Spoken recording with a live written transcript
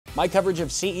My coverage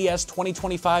of CES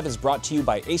 2025 is brought to you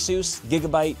by ASUS,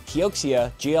 Gigabyte,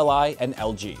 Kioxia, GLI, and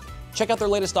LG. Check out their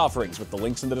latest offerings with the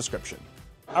links in the description.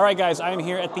 All right, guys, I am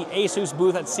here at the ASUS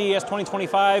booth at CES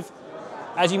 2025.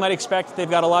 As you might expect, they've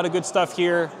got a lot of good stuff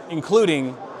here,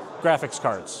 including graphics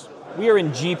cards. We are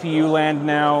in GPU land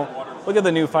now. Look at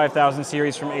the new 5000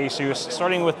 series from ASUS,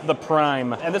 starting with the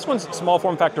Prime. And this one's small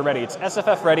form factor ready. It's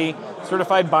SFF ready,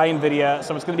 certified by NVIDIA,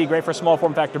 so it's gonna be great for small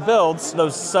form factor builds,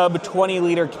 those sub 20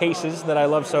 liter cases that I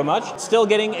love so much. Still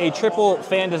getting a triple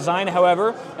fan design,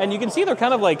 however, and you can see they're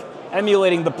kind of like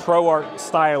emulating the ProArt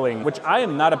styling, which I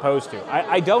am not opposed to.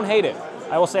 I don't hate it.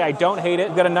 I will say I don't hate it.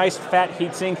 We've got a nice fat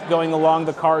heatsink going along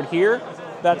the card here.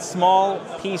 That small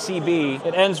PCB,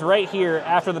 it ends right here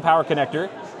after the power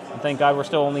connector. And thank God we're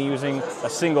still only using a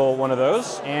single one of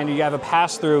those. And you have a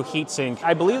pass-through heatsink.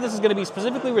 I believe this is going to be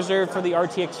specifically reserved for the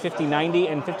RTX 5090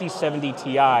 and 5070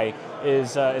 Ti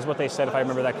is what they said, if I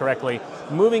remember that correctly.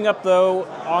 Moving up, though,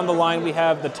 on the line, we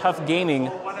have the Tough Gaming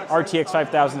RTX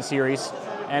 5000 series.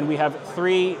 And we have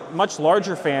three much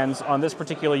larger fans on this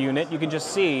particular unit. You can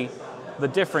just see the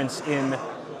difference in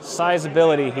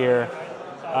sizeability here.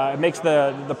 It makes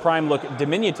the Prime look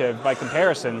diminutive by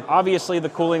comparison. Obviously, the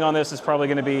cooling on this is probably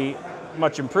going to be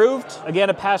much improved. Again,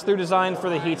 a pass-through design for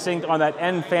the heatsink on that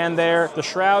end fan there. The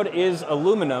shroud is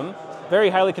aluminum, very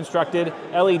highly constructed,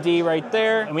 LED right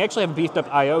there. And we actually have a beefed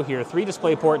up I/O here, 3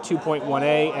 DisplayPort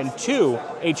 2.1a and 2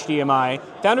 HDMI.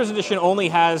 Founders Edition only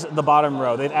has the bottom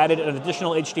row. They've added an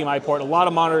additional HDMI port. A lot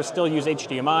of monitors still use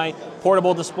HDMI.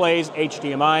 Portable displays,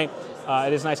 HDMI.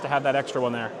 It is nice to have that extra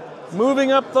one there.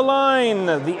 Moving up the line,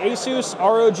 the ASUS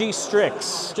ROG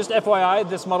Strix. Just FYI,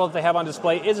 this model that they have on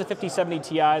display is a 5070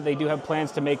 Ti. They do have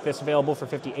plans to make this available for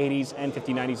 5080s and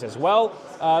 5090s as well.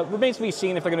 Remains to be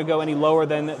seen if they're going to go any lower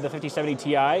than the 5070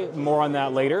 Ti. More on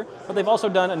that later. But they've also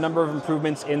done a number of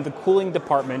improvements in the cooling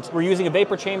department. We're using a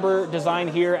vapor chamber design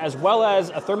here, as well as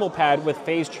a thermal pad with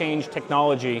phase change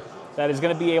technology that is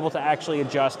going to be able to actually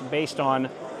adjust based on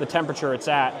the temperature it's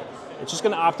at. It's just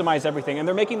going to optimize everything, and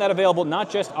they're making that available not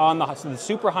just on the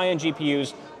super high-end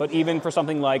GPUs, but even for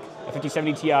something like a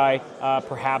 5070 Ti,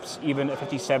 perhaps even a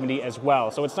 5070 as well.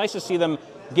 So it's nice to see them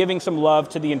giving some love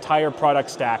to the entire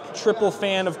product stack. Triple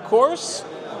fan, of course.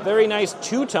 Very nice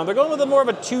two-tone. They're going with more of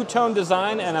a two-tone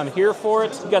design, and I'm here for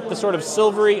it. You've got the sort of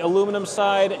silvery aluminum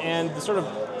side and the sort of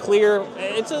clear.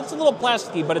 It's a little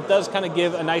plasticky, but it does kind of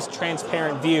give a nice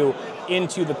transparent view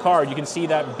into the card. You can see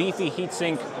that beefy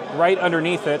heatsink right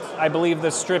underneath it. I believe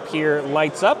the strip here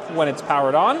lights up when it's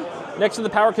powered on. Next to the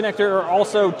power connector are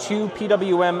also 2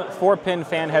 PWM 4-pin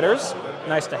fan headers.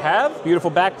 Nice to have.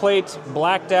 Beautiful backplate,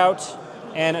 blacked out,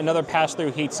 and another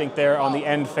pass-through heatsink there on the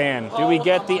end fan. Do we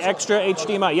get the extra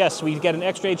HDMI? Yes, we get an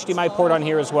extra HDMI port on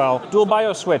here as well. Dual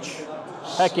BIOS switch.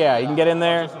 Heck yeah, you can get in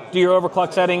there, do your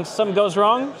overclock settings. Something goes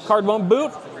wrong, card won't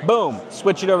boot, boom,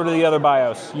 switch it over to the other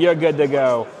BIOS. You're good to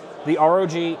go. The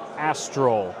ROG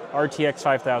Astral RTX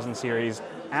 5000 series.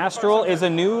 Astral is a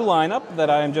new lineup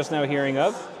that I am just now hearing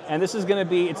of. And this is going to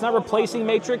be, it's not replacing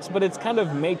Matrix, but it's kind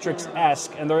of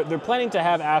Matrix-esque. And they're planning to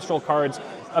have Astral cards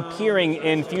appearing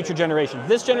in future generations.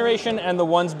 This generation and the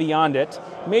ones beyond it.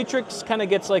 Matrix kind of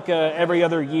gets like a every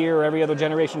other year or every other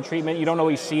generation treatment. You don't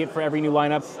always see it for every new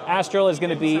lineup. Astral is going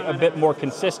to be a bit more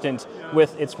consistent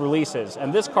with its releases.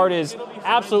 And this card is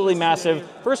absolutely massive.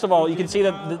 First of all, you can see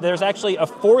that there's actually a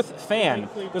fourth fan.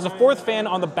 There's a fourth fan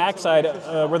on the backside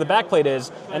where the backplate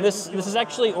is. And this is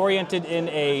actually oriented in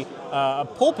a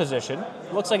pull position.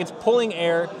 It looks like it's pulling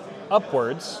air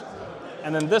upwards.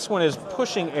 And then this one is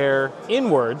pushing air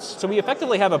inwards. So we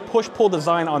effectively have a push-pull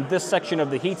design on this section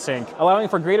of the heatsink, allowing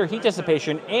for greater heat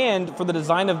dissipation and for the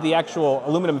design of the actual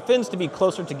aluminum fins to be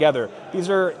closer together. These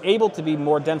are able to be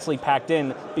more densely packed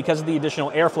in because of the additional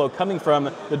airflow coming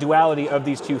from the duality of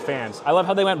these two fans. I love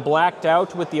how they went blacked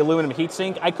out with the aluminum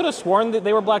heatsink. I could have sworn that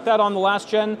they were blacked out on the last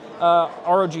gen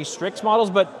ROG Strix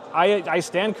models, but I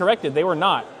stand corrected, they were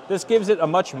not. This gives it a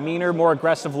much meaner, more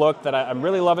aggressive look that I'm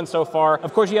really loving so far.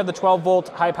 Of course, you have the 12-volt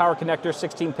high power connector,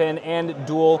 16-pin, and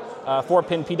dual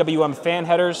 4-pin PWM fan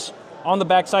headers. On the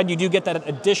backside, you do get that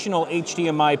additional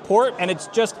HDMI port, and it's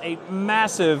just a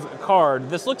massive card.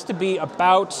 This looks to be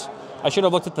about, I should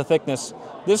have looked at the thickness.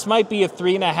 This might be a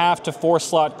 3.5 to 4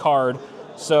 slot card,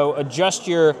 so adjust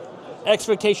your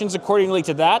expectations accordingly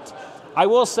to that. I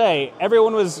will say,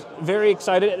 everyone was very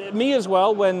excited, me as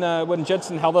well, when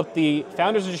Jensen held up the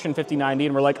Founders Edition 5090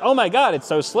 and we're like, oh my God, it's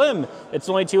so slim. It's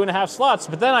only 2.5 slots.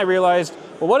 But then I realized,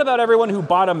 well, what about everyone who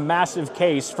bought a massive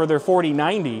case for their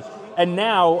 4090 and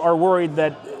now are worried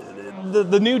that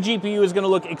the new GPU is going to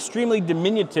look extremely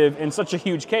diminutive in such a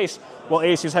huge case, well,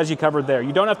 ASUS has you covered there.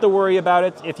 You don't have to worry about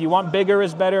it. If you want bigger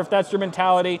is better, if that's your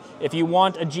mentality, if you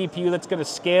want a GPU that's going to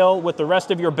scale with the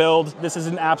rest of your build, this is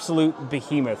an absolute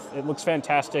behemoth. It looks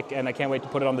fantastic, and I can't wait to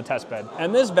put it on the test bed.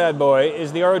 And this bad boy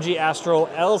is the ROG Astral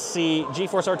LC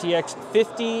GeForce RTX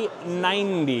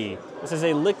 5090. This is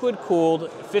a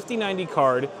liquid-cooled 5090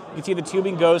 card. You can see the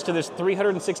tubing goes to this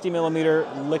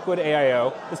 360mm liquid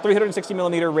AIO, this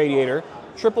 360mm radiator,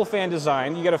 triple fan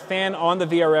design. You got a fan on the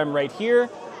VRM right here.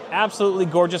 Absolutely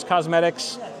gorgeous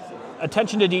cosmetics.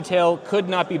 Attention to detail could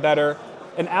not be better.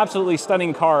 An absolutely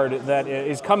stunning card that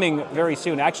is coming very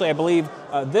soon. Actually, I believe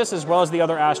this, as well as the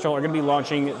other Astral, are going to be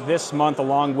launching this month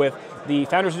along with the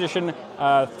Founders Edition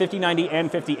 5090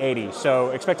 and 5080. So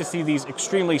expect to see these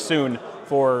extremely soon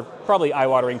for probably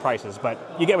eye-watering prices, but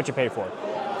you get what you pay for.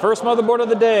 First motherboard of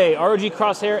the day, ROG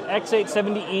Crosshair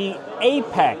X870E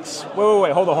Apex.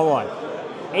 Wait, hold on.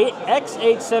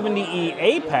 X870E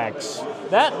Apex?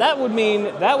 That would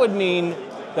mean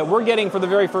that we're getting for the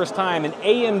very first time an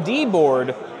AMD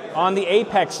board on the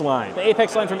Apex line. The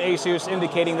Apex line from ASUS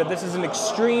indicating that this is an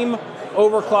extreme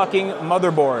overclocking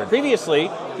motherboard. Previously,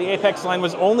 the Apex line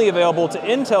was only available to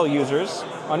Intel users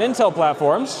on Intel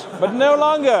platforms, but no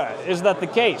longer is that the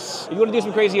case. If you want to do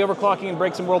some crazy overclocking and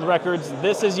break some world records,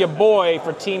 this is your boy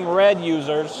for Team Red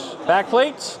users.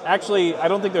 Backplate? Actually, I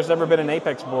don't think there's ever been an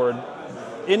Apex board,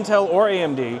 Intel or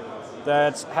AMD,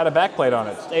 that's had a backplate on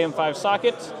it. AM5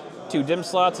 socket, 2 DIMM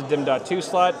slots, a DIMM.2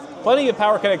 slot, plenty of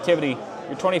power connectivity,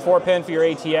 your 24-pin for your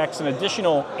ATX, an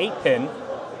additional 8-pin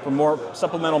for more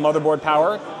supplemental motherboard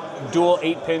power, dual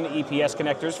 8-pin EPS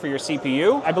connectors for your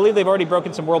CPU. I believe they've already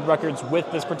broken some world records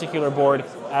with this particular board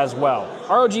as well.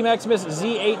 ROG Maximus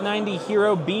Z890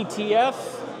 Hero BTF.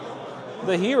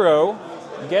 The Hero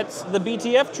gets the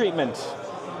BTF treatment.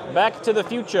 Back to the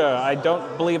Future. I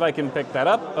don't believe I can pick that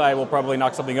up. I will probably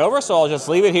knock something over, so I'll just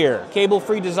leave it here.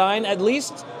 Cable-free design, at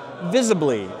least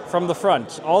visibly from the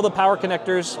front. All the power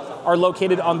connectors are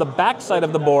located on the back side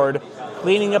of the board,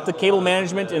 cleaning up the cable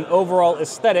management and overall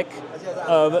aesthetic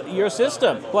of your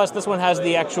system. Plus, this one has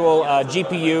the actual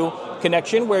GPU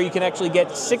connection where you can actually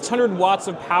get 600 watts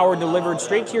of power delivered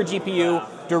straight to your GPU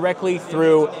directly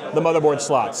through the motherboard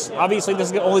slots. Obviously,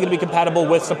 this is only going to be compatible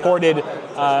with supported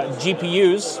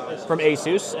GPUs from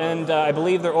ASUS, and I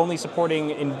believe they're only supporting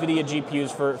NVIDIA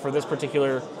GPUs for this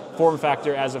particular form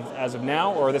factor as of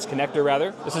now, or this connector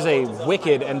rather. This is a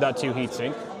wicked M.2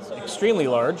 heatsink, extremely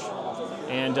large.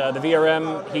 And the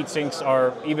VRM heatsinks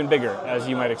are even bigger, as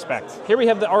you might expect. Here we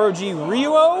have the ROG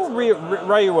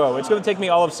Ryuo. It's going to take me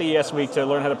all of CES week to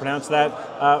learn how to pronounce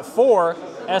that. For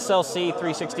SLC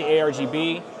 360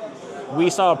 ARGB, we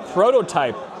saw a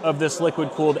prototype of this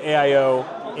liquid-cooled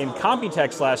AIO in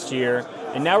Computex last year,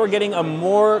 and now we're getting a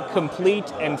more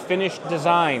complete and finished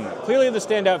design. Clearly the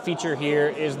standout feature here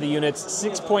is the unit's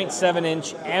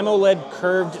 6.7-inch AMOLED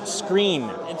curved screen.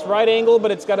 It's right angle,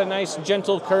 but it's got a nice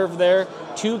gentle curve there,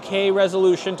 2K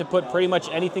resolution to put pretty much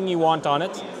anything you want on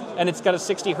it, and it's got a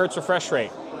 60 Hertz refresh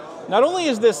rate. Not only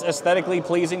is this aesthetically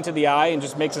pleasing to the eye and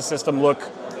just makes the system look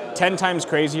 10 times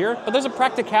crazier, but there's a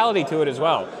practicality to it as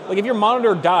well. Like if your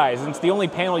monitor dies and it's the only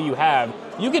panel you have,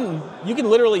 you can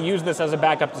literally use this as a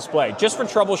backup display, just for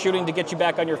troubleshooting to get you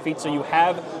back on your feet so you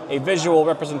have a visual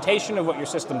representation of what your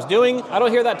system's doing. I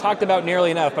don't hear that talked about nearly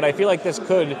enough, but I feel like this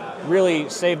could really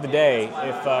save the day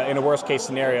if, in a worst case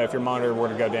scenario, if your monitor were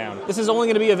to go down. This is only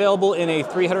going to be available in a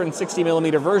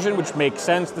 360mm version, which makes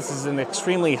sense. This is an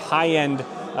extremely high-end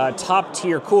top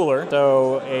tier cooler,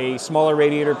 so a smaller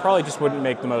radiator probably just wouldn't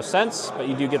make the most sense, but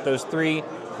you do get those 3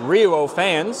 Ryuo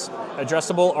fans,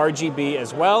 addressable RGB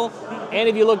as well. And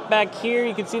if you look back here,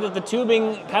 you can see that the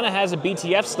tubing kind of has a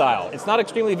BTF style. It's not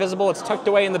extremely visible, it's tucked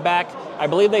away in the back. I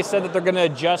believe they said that they're going to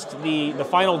adjust the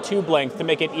final tube length to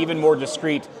make it even more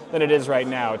discreet than it is right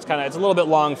now. It's a little bit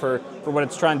long for what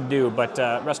it's trying to do, but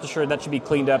rest assured that should be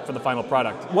cleaned up for the final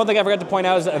product. One thing I forgot to point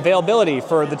out is availability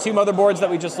for the 2 motherboards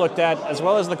that we just looked at, as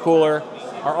well as the cooler,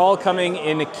 are all coming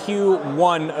in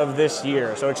Q1 of this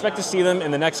year. So expect to see them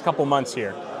in the next couple months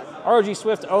here. ROG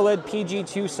Swift OLED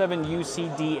PG27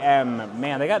 UCDM.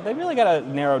 Man, they really got to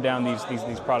narrow down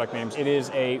these product names. It is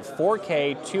a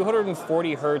 4K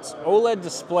 240 Hertz OLED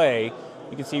display.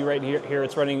 You can see right here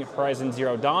it's running Horizon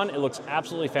Zero Dawn. It looks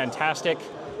absolutely fantastic.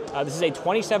 This is a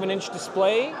 27-inch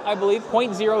display, I believe,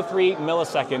 0.03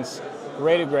 milliseconds,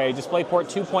 gray to gray.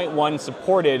 DisplayPort 2.1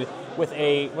 supported with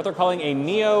what they're calling a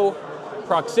Neo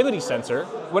proximity sensor.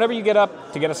 Whenever you get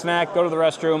up to get a snack, go to the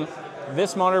restroom,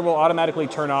 this monitor will automatically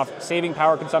turn off, saving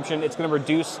power consumption. It's going to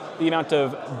reduce the amount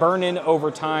of burn-in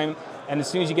over time. And as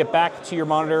soon as you get back to your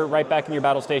monitor, right back in your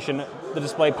battle station, the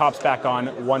display pops back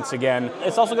on once again.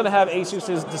 It's also going to have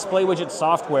ASUS's Display Widget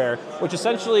software, which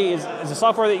essentially is a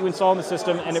software that you install in the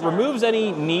system, and it removes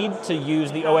any need to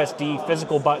use the OSD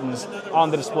physical buttons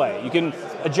on the display. You can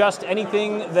adjust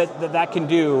anything that can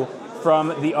do from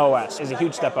the OS. Is a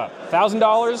huge step up.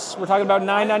 $1,000, we're talking about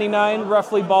 $999,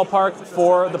 roughly ballpark,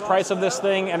 for the price of this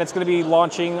thing, and it's going to be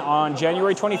launching on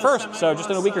January 21st, so just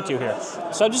in a week or two here.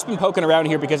 So I've just been poking around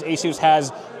here because ASUS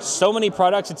has so many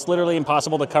products, it's literally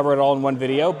impossible to cover it all in one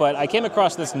video, but I came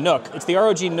across this NUC. It's the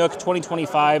ROG NUC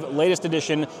 2025 latest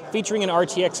edition, featuring an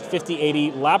RTX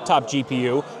 5080 laptop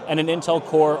GPU and an Intel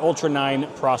Core Ultra 9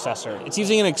 processor. It's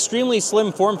using an extremely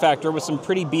slim form factor with some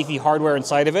pretty beefy hardware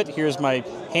inside of it. Here's my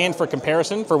hand for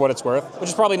comparison, for what it's worth, which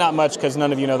is probably not much because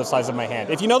none of you know the size of my hand.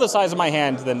 If you know the size of my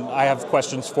hand, then I have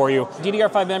questions for you.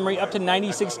 DDR5 memory up to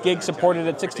 96 gigs supported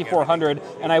at 6400,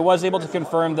 and I was able to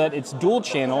confirm that it's dual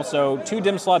channel, so 2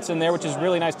 DIMM slots in there, which is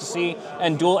really nice to see,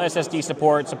 and dual SSD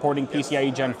support, supporting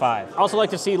PCIe Gen 5. I also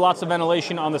like to see lots of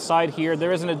ventilation on the side here.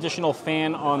 There is an additional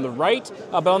fan on the right,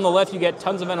 but on the left you get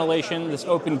tons of ventilation, this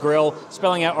open grill,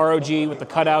 spelling out ROG with the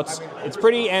cutouts. It's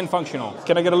pretty and functional.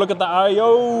 Can I get a look at the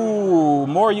I/O?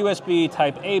 More USB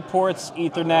Type A ports,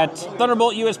 Ethernet,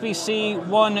 Thunderbolt USB-C,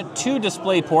 2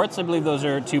 display ports, I believe those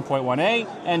are 2.1A,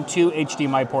 and 2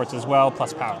 HDMI ports as well,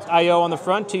 plus power. I/O on the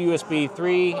front, 2 USB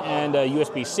 3 and a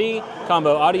USB-C,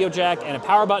 combo audio jack, and a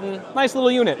power button. Nice little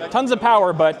unit. Tons of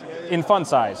power, but in fun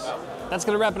size. That's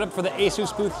going to wrap it up for the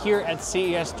ASUS booth here at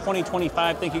CES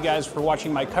 2025. Thank you guys for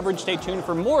watching my coverage. Stay tuned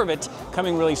for more of it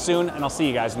coming really soon, and I'll see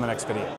you guys in the next video.